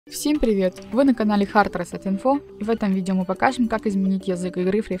Всем привет! Вы на канале Info, и в этом видео мы покажем, как изменить язык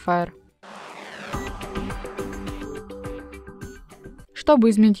игры Free Fire. Чтобы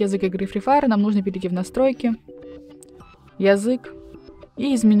изменить язык игры Free Fire, нам нужно перейти в настройки, язык,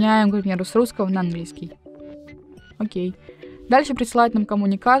 и изменяем, к примеру, с русского на английский. Окей. Дальше присылает нам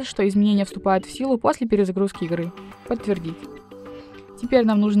коммуникат, что изменения вступают в силу после перезагрузки игры. Подтвердить. Теперь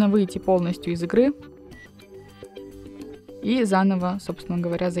нам нужно выйти полностью из игры и заново, собственно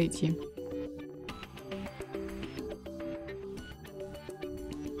говоря, зайти.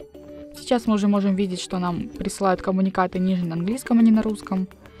 Сейчас мы уже можем видеть, что нам присылают коммуникаты ниже на английском, а не на русском.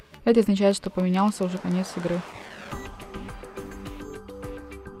 Это означает, что поменялся уже конец игры.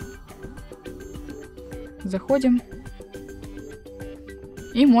 Заходим.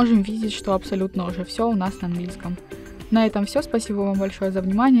 И можем видеть, что абсолютно уже все у нас на английском. На этом все. Спасибо вам большое за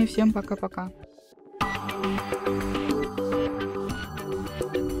внимание. Всем пока-пока.